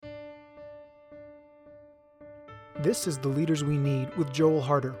This is The Leaders We Need with Joel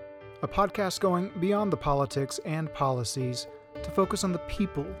Harder, a podcast going beyond the politics and policies to focus on the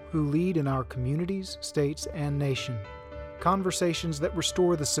people who lead in our communities, states, and nation. Conversations that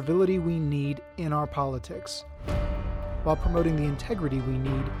restore the civility we need in our politics, while promoting the integrity we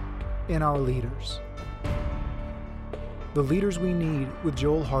need in our leaders. The Leaders We Need with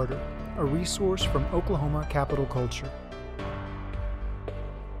Joel Harder, a resource from Oklahoma Capital Culture.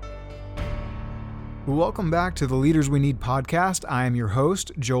 Welcome back to the Leaders We Need podcast. I am your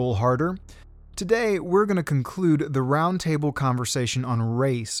host, Joel Harder. Today, we're going to conclude the Roundtable conversation on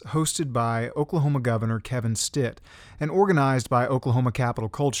race hosted by Oklahoma Governor Kevin Stitt and organized by Oklahoma Capital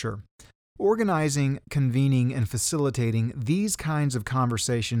Culture. Organizing, convening, and facilitating these kinds of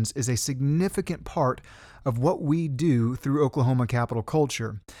conversations is a significant part of what we do through Oklahoma Capital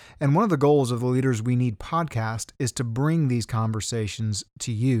Culture. And one of the goals of the Leaders We Need podcast is to bring these conversations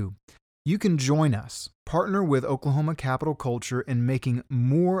to you. You can join us, partner with Oklahoma Capital Culture in making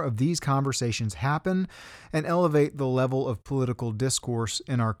more of these conversations happen and elevate the level of political discourse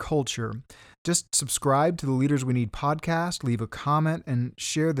in our culture. Just subscribe to the Leaders We Need podcast, leave a comment, and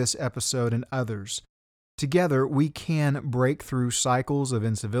share this episode and others. Together, we can break through cycles of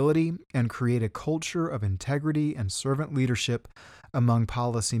incivility and create a culture of integrity and servant leadership among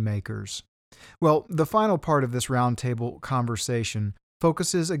policymakers. Well, the final part of this roundtable conversation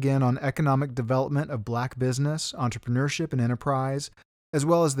focuses again on economic development of Black business, entrepreneurship, and enterprise, as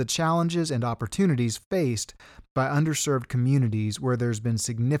well as the challenges and opportunities faced by underserved communities where there's been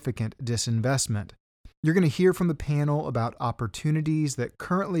significant disinvestment. You're going to hear from the panel about opportunities that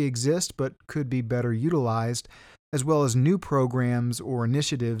currently exist but could be better utilized, as well as new programs or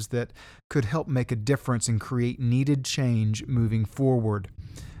initiatives that could help make a difference and create needed change moving forward.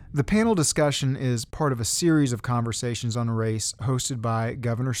 The panel discussion is part of a series of conversations on race hosted by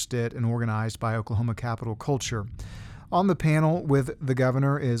Governor Stitt and organized by Oklahoma Capital Culture. On the panel with the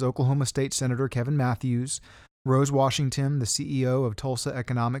governor is Oklahoma State Senator Kevin Matthews, Rose Washington, the CEO of Tulsa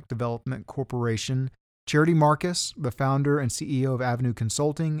Economic Development Corporation, Charity Marcus, the founder and CEO of Avenue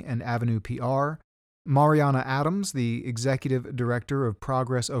Consulting and Avenue PR, Maurianna Adams, the executive director of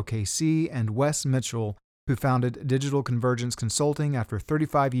Progress OKC, and Wes Mitchell, who founded Digital Convergence Consulting after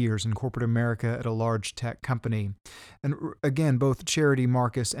 35 years in corporate America at a large tech company. And again, both Charity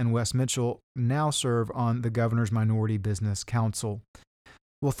Marcus and Wes Mitchell now serve on the Governor's Minority Business Council.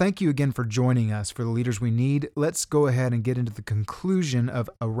 Well, thank you again for joining us for the Leaders We Need. Let's go ahead and get into the conclusion of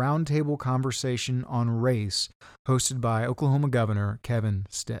a roundtable conversation on race hosted by Oklahoma Governor Kevin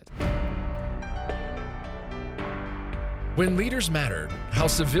Stitt. When Leaders Matter, How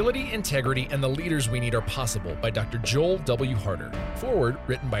Civility, Integrity, and the Leaders We Need Are Possible by Dr. Joel W. Harder. Foreword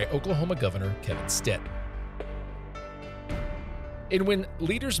written by Oklahoma Governor Kevin Stitt. In When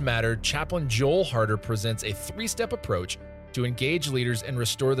Leaders Matter, Chaplain Joel Harder presents a three-step approach to engage leaders and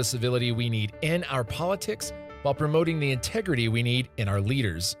restore the civility we need in our politics while promoting the integrity we need in our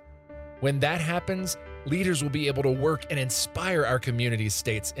leaders. When that happens, leaders will be able to work and inspire our communities,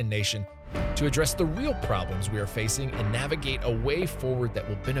 states, and nation to address the real problems we are facing and navigate a way forward that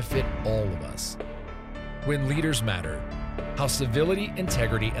will benefit all of us. When Leaders Matter, How Civility,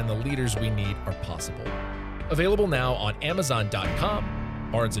 Integrity, and the Leaders We Need Are Possible. Available now on Amazon.com,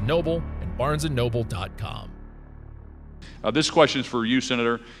 Barnes & Noble, and BarnesandNoble.com. This question is for you,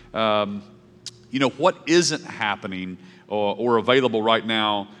 Senator. What isn't happening or available right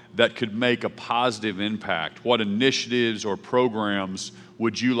now that could make a positive impact? What initiatives or programs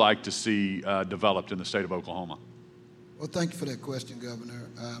would you like to see developed in the state of Oklahoma? Well, thank you for that question, Governor.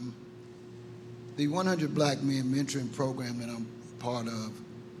 The 100 Black Men Mentoring Program that I'm part of,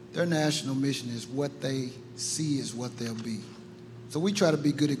 their national mission is what they see is what they'll be. So we try to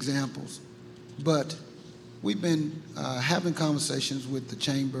be good examples, but we've been having conversations with the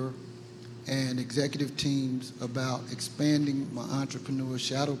chamber and executive teams about expanding my Entrepreneur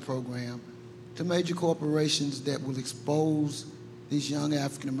Shadow Program to major corporations that will expose these young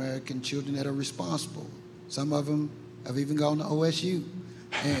African-American children that are responsible. Some of them have even gone to OSU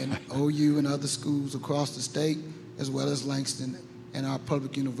and OU and other schools across the state, as well as Langston and our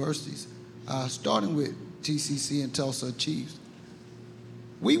public universities, starting with TCC and Tulsa Chiefs.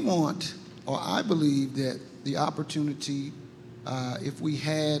 We want, or I believe that the opportunity, if we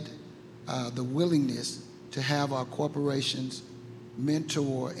had the willingness to have our corporations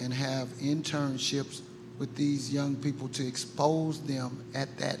mentor and have internships with these young people to expose them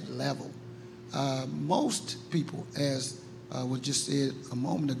at that level. Most people, as was just said a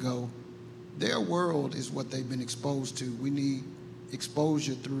moment ago, their world is what they've been exposed to. We need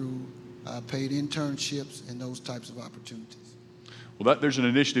exposure through paid internships and those types of opportunities. Well, there's an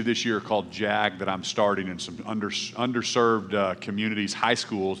initiative this year called JAG that I'm starting in some underserved communities, high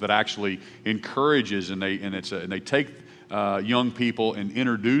schools, that actually encourages and they take young people and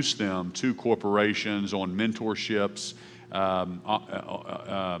introduce them to corporations on mentorships,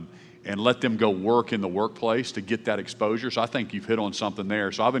 and let them go work in the workplace to get that exposure. So I think you've hit on something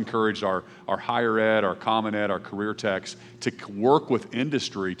there. So I've encouraged our higher ed, our common ed, our career techs to work with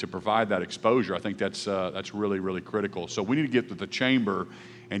industry to provide that exposure. I think that's really, really critical. So we need to get to the chamber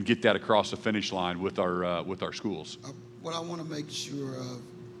and get that across the finish line with our schools. What I want to make sure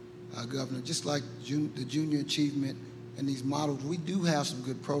of, Governor, just like the junior achievement and these models, we do have some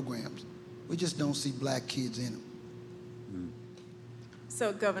good programs. We just don't see black kids in them.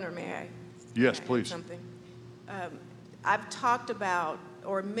 So, Governor, may I? Yes, add please. Something. I've talked about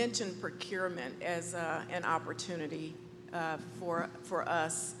or mentioned procurement as an opportunity for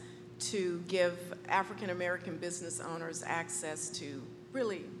us to give African American business owners access to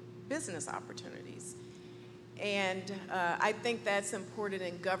really business opportunities. And I think that's important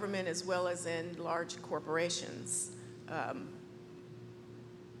in government as well as in large corporations.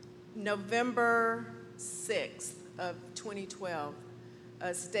 November 6th of 2012,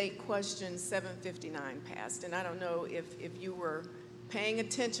 State Question 759 passed. And I don't know if you were paying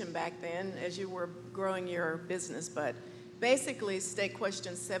attention back then as you were growing your business, but basically State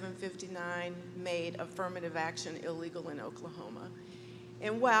Question 759 made affirmative action illegal in Oklahoma.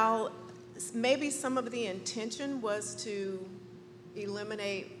 And while maybe some of the intention was to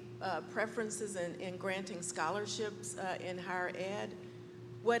eliminate preferences in granting scholarships in higher ed,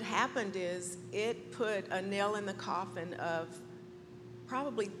 what happened is it put a nail in the coffin of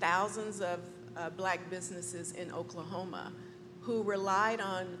probably thousands of black businesses in Oklahoma who relied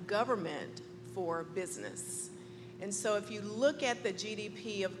on government for business. And so if you look at the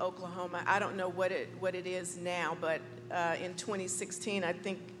GDP of Oklahoma, I don't know what it is now, but in 2016, I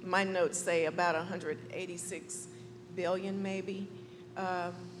think my notes say about 186 billion maybe.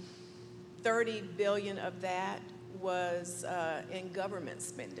 30 billion of that was in government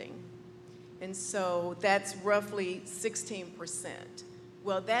spending. And so that's roughly 16%.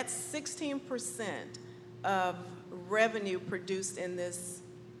 Well, that's 16% of revenue produced in this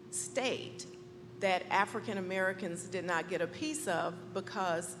state that African Americans did not get a piece of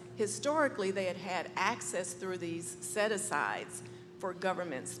because historically they had access through these set-asides for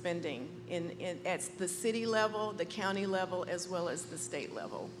government spending at the city level, the county level, as well as the state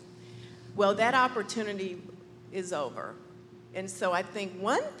level. Well, that opportunity is over. And so I think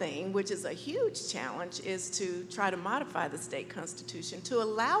one thing, which is a huge challenge, is to try to modify the state constitution to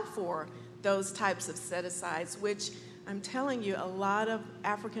allow for those types of set-asides, which I'm telling you, a lot of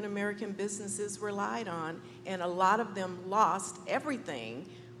African American businesses relied on, and a lot of them lost everything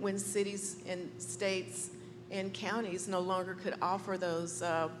when cities and states and counties no longer could offer those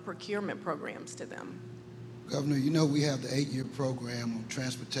procurement programs to them. Governor, you know we have the 8-year program on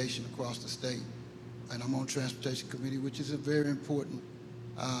transportation across the state. And I'm on Transportation Committee, which is a very important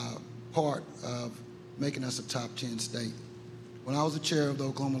part of making us a top 10 state. When I was the chair of the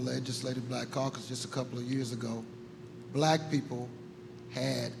Oklahoma Legislative Black Caucus just a couple of years ago, black people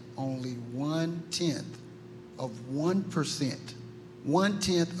had only 1/10 of 1%,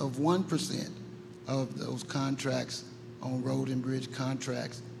 1/10 of 1% of those contracts on road and bridge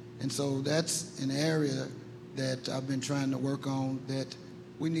contracts. And so that's an area that I've been trying to work on, that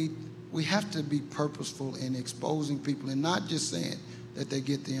we have to be purposeful in exposing people and not just saying that they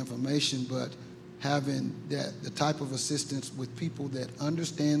get the information, but having the type of assistance with people that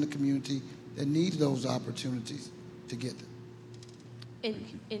understand the community, that need those opportunities to get them.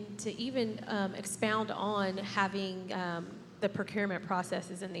 And to even expound on having the procurement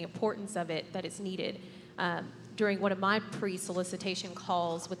processes and the importance of it, that it's needed. During one of my pre-solicitation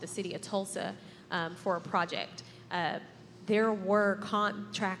calls with the city of Tulsa for a project, there were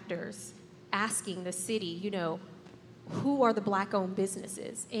contractors asking the city, who are the black-owned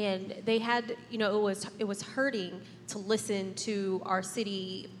businesses? And they had, it was hurting to listen to our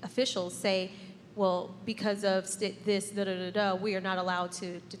city officials say, well, because of this, we are not allowed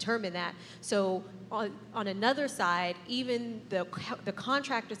to determine that. So on another side, even the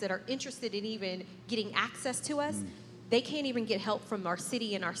contractors that are interested in even getting access to us, they can't even get help from our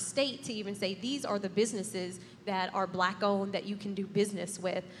city and our state to even say these are the businesses that are black-owned that you can do business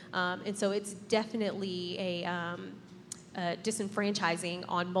with. And so it's definitely a disenfranchising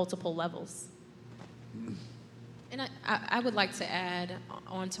on multiple levels. And I would like to add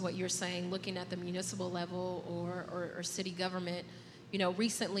on to what you're saying, looking at the municipal level or city government.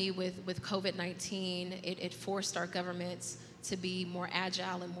 Recently with COVID-19, it forced our governments to be more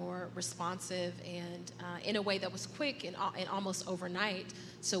agile and more responsive, and in a way that was quick and almost overnight,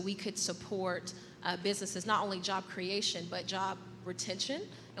 so we could support businesses, not only job creation, but job retention.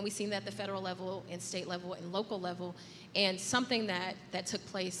 And we've seen that at the federal level and state level and local level. And something that took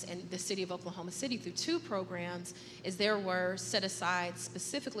place in the city of Oklahoma City through 2 programs is there were set aside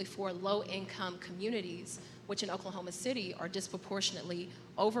specifically for low-income communities, which in Oklahoma City are disproportionately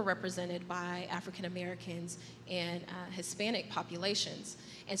overrepresented by African Americans and Hispanic populations.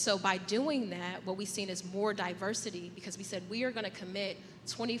 And so by doing that, what we've seen is more diversity, because we said we are going to commit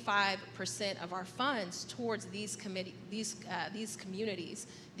 25% of our funds towards these communities,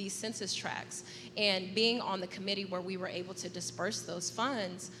 these census tracts. And being on the committee where we were able to disperse those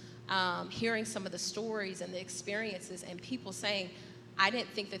funds, hearing some of the stories and the experiences and people saying, I didn't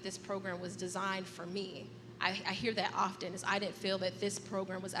think that this program was designed for me. I hear that often, is I didn't feel that this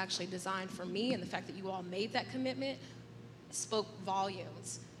program was actually designed for me, and the fact that you all made that commitment spoke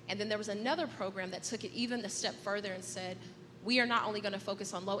volumes. And then there was another program that took it even a step further and said, we are not only going to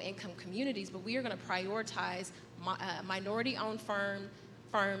focus on low-income communities, but we are going to prioritize minority-owned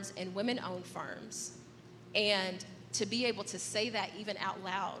firms and women-owned firms. And to be able to say that even out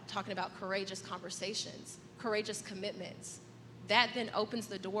loud, talking about courageous conversations, courageous commitments, that then opens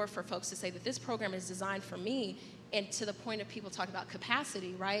the door for folks to say that this program is designed for me, and to the point of people talking about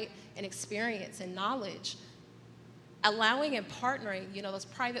capacity, right, and experience and knowledge. Allowing and partnering, those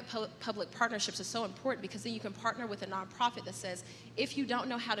private-public partnerships is so important, because then you can partner with a nonprofit that says, if you don't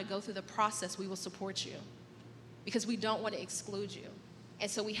know how to go through the process, we will support you, because we don't want to exclude you. And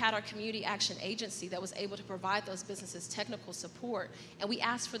so we had our community action agency that was able to provide those businesses technical support, and we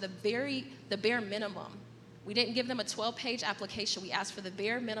asked for the bare minimum. We didn't give them a 12-page application. We asked for the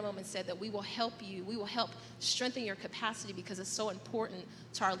bare minimum and said that we will help you. We will help strengthen your capacity, because it's so important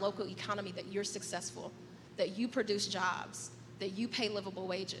to our local economy that you're successful, that you produce jobs, that you pay livable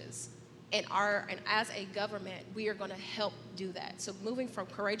wages. And as a government, we are going to help do that. So moving from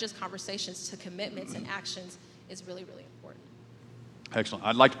courageous conversations to commitments and actions is really, really important. Excellent.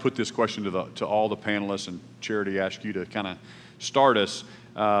 I'd like to put this question to all the panelists, and Charity, ask you to kind of start us.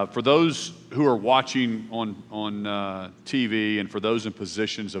 For those who are watching on TV, and for those in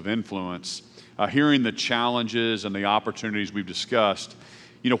positions of influence, hearing the challenges and the opportunities we've discussed,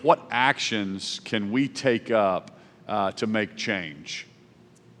 what actions can we take up to make change?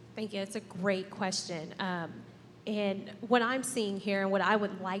 Thank you. It's a great question. And what I'm seeing here, and what I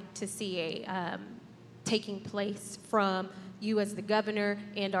would like to see taking place from you as the governor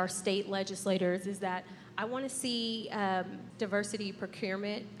and our state legislators, is that I want to see diversity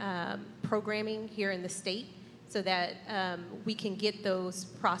procurement programming here in the state, so that we can get those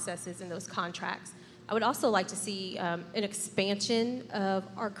processes and those contracts. I would also like to see an expansion of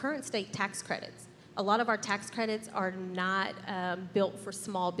our current state tax credits. A lot of our tax credits are not built for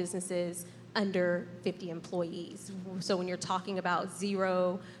small businesses under 50 employees. So when you're talking about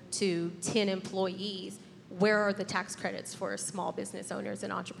 0 to 10 employees, where are the tax credits for small business owners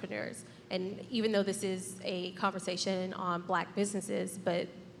and entrepreneurs? And even though this is a conversation on Black businesses, but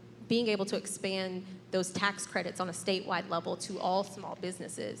being able to expand those tax credits on a statewide level to all small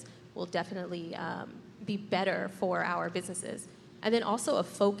businesses will definitely be better for our businesses. And then also a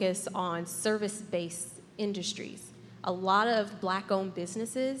focus on service-based industries. A lot of Black-owned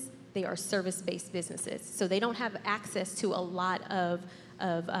businesses, they are service-based businesses. So they don't have access to a lot of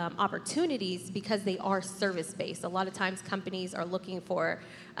opportunities, because they are service-based. A lot of times companies are looking for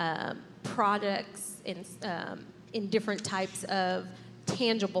products in different types of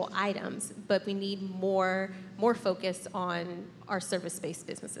tangible items, but we need more focus on our service-based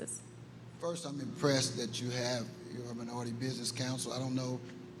businesses. First, I'm impressed that you have your Minority Business Council. I don't know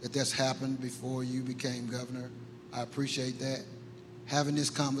that that's happened before you became governor. I appreciate that. Having this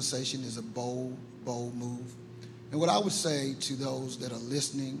conversation is a bold move. And what I would say to those that are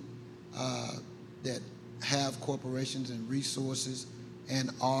listening, that have corporations and resources and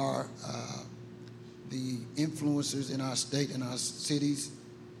are the influencers in our state and our cities,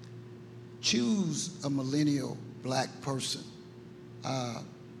 choose a millennial Black person.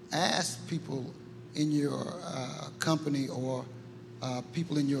 Ask people in your company or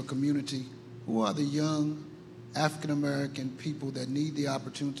people in your community, who are the young African-American people that need the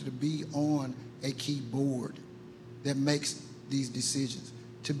opportunity to be on a key board that makes these decisions,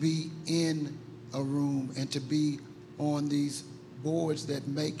 to be in a room and to be on these boards that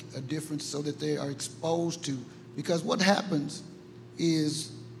make a difference, so that they are exposed to. Because what happens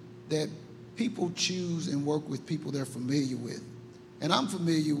is that people choose and work with people they're familiar with. And I'm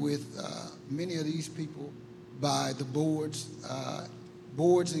familiar with many of these people by the boards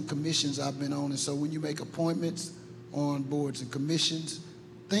and commissions I've been on. And so when you make appointments on boards and commissions.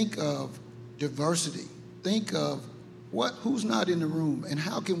 Think of diversity. Think of who's not in the room, and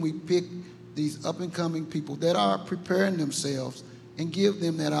how can we pick these up-and-coming people that are preparing themselves and give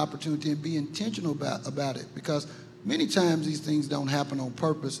them that opportunity and be intentional about it. Because many times these things don't happen on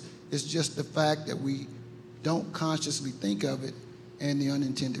purpose. It's just the fact that we don't consciously think of it and the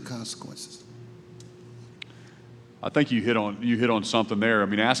unintended consequences. I think you hit on something there. I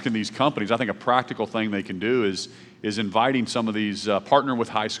mean, asking these companies, I think a practical thing they can do is inviting some of these, partnering with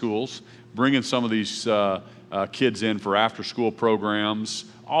high schools, bringing some of these kids in for after-school programs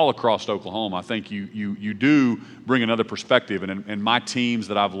all across Oklahoma. I think you do bring another perspective. And in my teams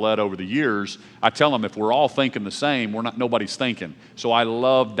that I've led over the years, I tell them if we're all thinking the same, nobody's thinking. So I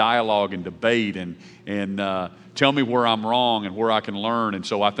love dialogue and debate and tell me where I'm wrong and where I can learn. And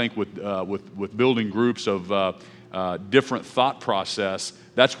so I think with building groups of different thought process,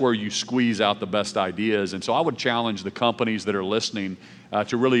 that's where you squeeze out the best ideas. And so I would challenge the companies that are listening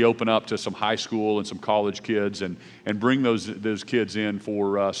to really open up to some high school and some college kids and bring those kids in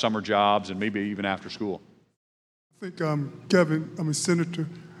for summer jobs and maybe even after school. I think Senator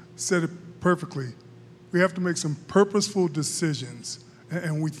said it perfectly. We have to make some purposeful decisions,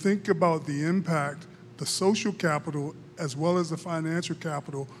 and we think about the impact, the social capital, as well as the financial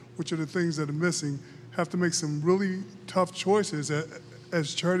capital, which are the things that are missing. Have to make some really tough choices.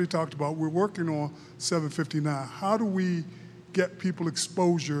 As Charlie talked about, we're working on 759. How do we get people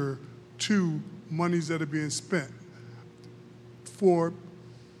exposure to monies that are being spent for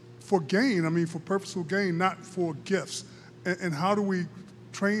gain, for purposeful gain, not for gifts? And how do we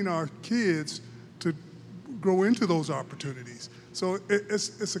train our kids to grow into those opportunities? So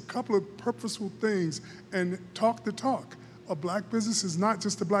it's a couple of purposeful things, and talk the talk. A black business is not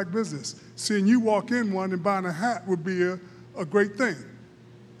just a black business. Seeing you walk in one and buying a hat would be a great thing.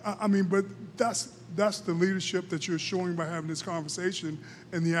 But that's the leadership that you're showing by having this conversation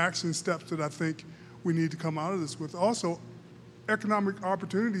and the action steps that I think we need to come out of this with. Also, economic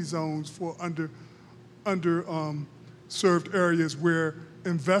opportunity zones for underserved areas where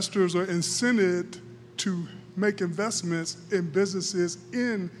investors are incented to make investments in businesses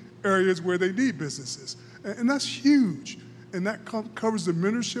in areas where they need businesses. And that's huge. And that covers the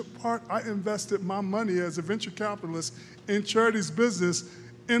mentorship part. I invested my money as a venture capitalist in Charity's business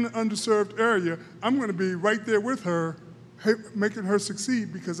in an underserved area. I'm going to be right there with her, making her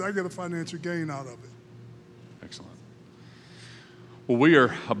succeed because I get a financial gain out of it. Excellent. Well, we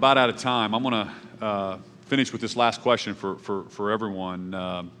are about out of time. I'm going to finish with this last question for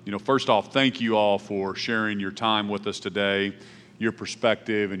everyone. First off, thank you all for sharing your time with us today, your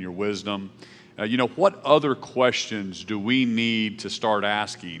perspective and your wisdom. What other questions do we need to start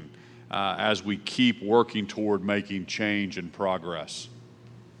asking as we keep working toward making change and progress?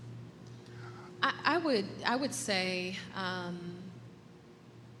 I would say,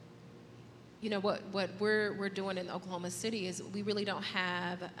 what we're doing in Oklahoma City is we really don't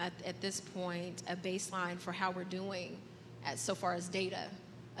have at this point a baseline for how we're doing so far as data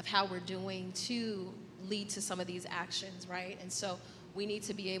of how we're doing to lead to some of these actions, right? And so we need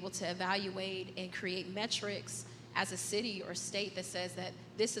to be able to evaluate and create metrics as a city or state that says that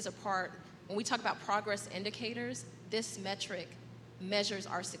this is a part. When we talk about progress indicators, this metric measures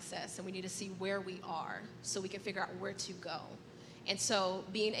our success, and we need to see where we are so we can figure out where to go. And so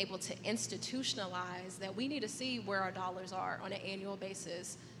being able to institutionalize that we need to see where our dollars are on an annual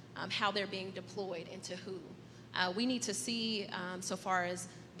basis, how they're being deployed into who. We need to see, so far as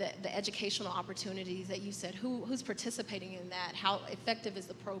the educational opportunities that you said, who's participating in that, how effective is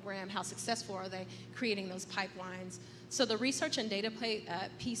the program, how successful are they creating those pipelines. So the research and data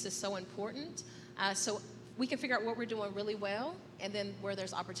piece is so important, so we can figure out what we're doing really well and then where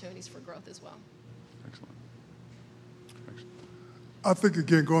there's opportunities for growth as well. Excellent. I think,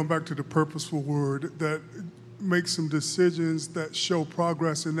 again, going back to the purposeful word, that make some decisions that show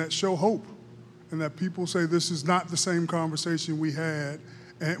progress and that show hope, and that people say this is not the same conversation we had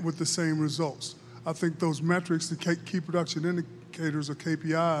and with the same results. I think those metrics, the key production indicators or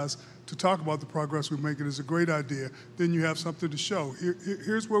KPIs, to talk about the progress we're making is a great idea. Then you have something to show.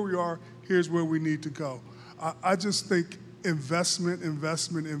 Here's where we are, here's where we need to go. I just think investment,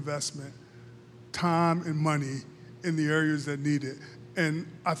 time and money in the areas that need it. And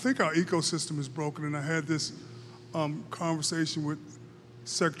I think our ecosystem is broken, and I had this conversation with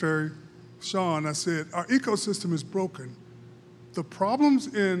Secretary Sean. I said, our ecosystem is broken. The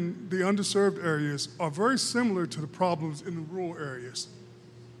problems in the underserved areas are very similar to the problems in the rural areas.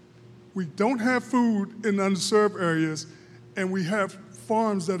 We don't have food in the underserved areas, and we have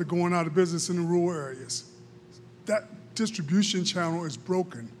farms that are going out of business in the rural areas. That distribution channel is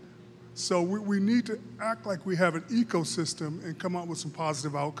broken. So we need to act like we have an ecosystem and come up with some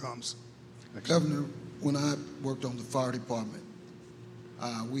positive outcomes. Governor, when I worked on the fire department,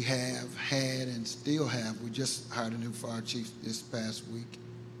 we have had and still have, we just hired a new fire chief this past week.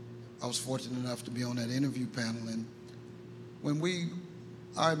 I was fortunate enough to be on that interview panel, and when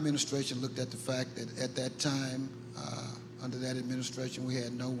our administration looked at the fact that at that time, under that administration, we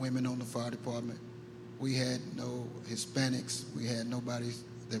had no women on the fire department, we had no Hispanics, we had nobody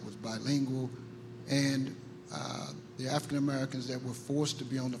that was bilingual, and the African Americans that were forced to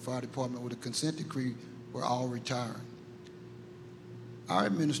be on the fire department with a consent decree were all retiring. Our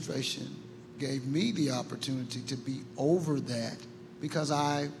administration gave me the opportunity to be over that because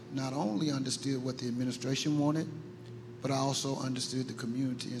I not only understood what the administration wanted, but I also understood the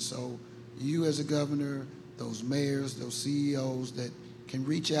community. And so you as a governor, those mayors, those CEOs that can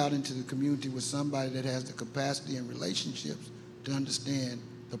reach out into the community with somebody that has the capacity and relationships to understand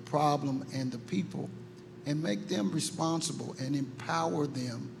the problem and the people and make them responsible and empower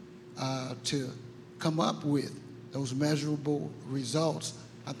them to come up with those measurable results,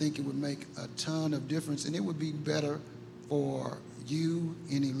 I think it would make a ton of difference, and it would be better for you,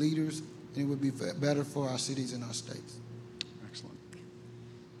 any leaders, and it would be better for our cities and our states. Excellent.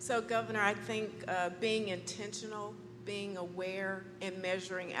 So, Governor, I think being intentional, being aware, and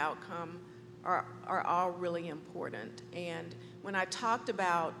measuring outcome are all really important. And when I talked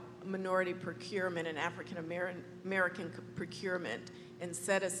about minority procurement and African American procurement and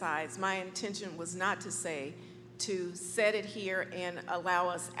set-asides, my intention was not to say to set it here and allow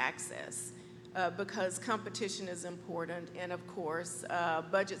us access, because competition is important, and of course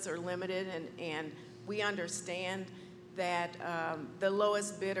budgets are limited, and we understand that the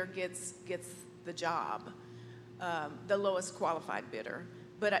lowest bidder gets the job, the lowest qualified bidder.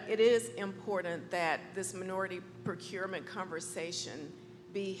 But it is important that this minority procurement conversation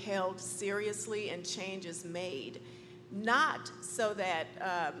be held seriously and change is made, not so that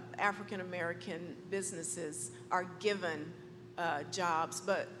African American businesses are given jobs,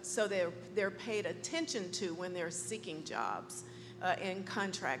 but so they're paid attention to when they're seeking jobs and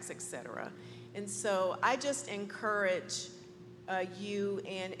contracts, et cetera. And so I just encourage you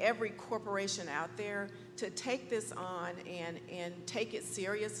and every corporation out there to take this on and take it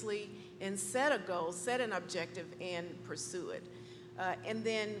seriously and set a goal, set an objective, and pursue it. And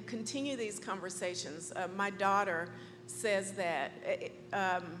then continue these conversations. My daughter says that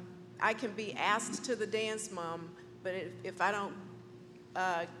I can be asked to the dance, Mom, but if I don't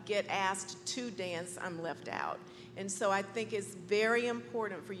get asked to dance, I'm left out. And so I think it's very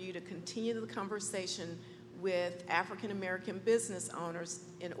important for you to continue the conversation with African American business owners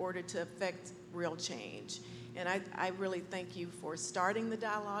in order to affect real change. And I really thank you for starting the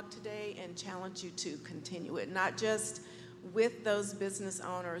dialogue today and challenge you to continue it, not just with those business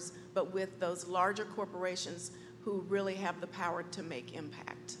owners, but with those larger corporations who really have the power to make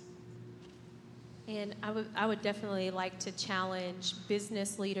impact. And I would definitely like to challenge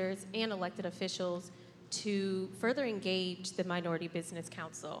business leaders and elected officials to further engage the Minority Business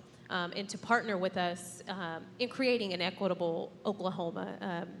Council and to partner with us in creating an equitable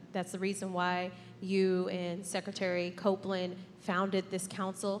Oklahoma. That's the reason why you and Secretary Copeland founded this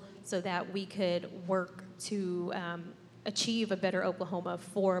council, so that we could work to achieve a better Oklahoma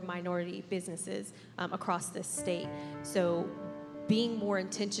for minority businesses across this state. So being more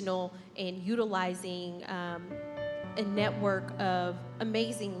intentional and utilizing a network of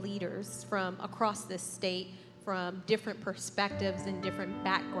amazing leaders from across this state, from different perspectives and different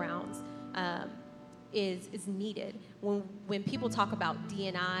backgrounds, is needed. When people talk about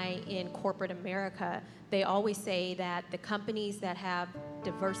D&I in corporate America, they always say that the companies that have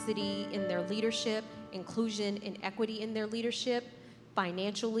diversity in their leadership, inclusion and equity in their leadership,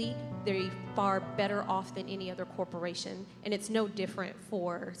 financially, they're far better off than any other corporation. And it's no different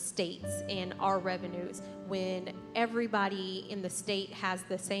for states and our revenues. When everybody in the state has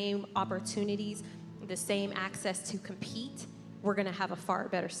the same opportunities, the same access to compete, we're going to have a far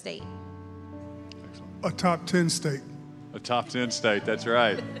better state. A top 10 state. A top 10 state, that's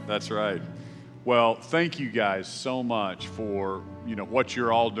right. That's right. Well, thank you guys so much for what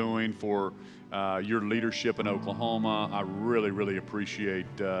you're all doing, for your leadership in Oklahoma. I really, really appreciate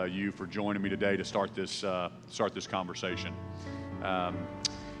you for joining me today to start this conversation. And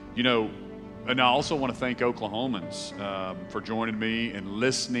I also want to thank Oklahomans for joining me and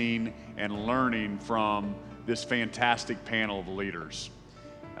listening and learning from this fantastic panel of leaders.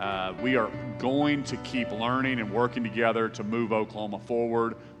 We are going to keep learning and working together to move Oklahoma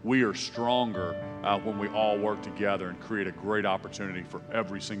forward. We are stronger when we all work together and create a great opportunity for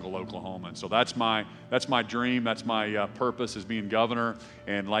every single Oklahoman. So that's my dream. That's my purpose as being governor.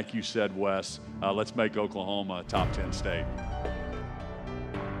 And like you said, Wes, let's make Oklahoma a top 10 state.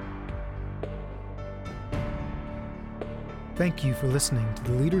 Thank you for listening to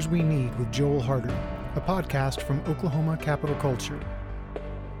The Leaders We Need with Joel Harder, a podcast from Oklahoma Capital Culture.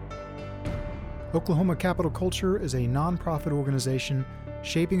 Oklahoma Capital Culture is a nonprofit organization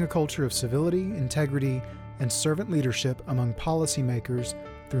shaping a culture of civility, integrity, and servant leadership among policymakers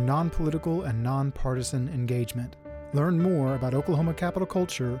through non-political and non-partisan engagement. Learn more about Oklahoma Capital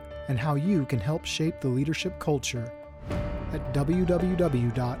Culture and how you can help shape the leadership culture at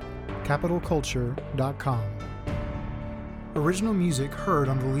www.capitalculture.com. Original music heard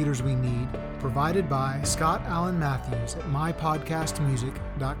on The Leaders We Need, provided by Scott Allen Matthews at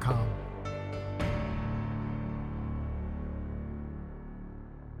mypodcastmusic.com.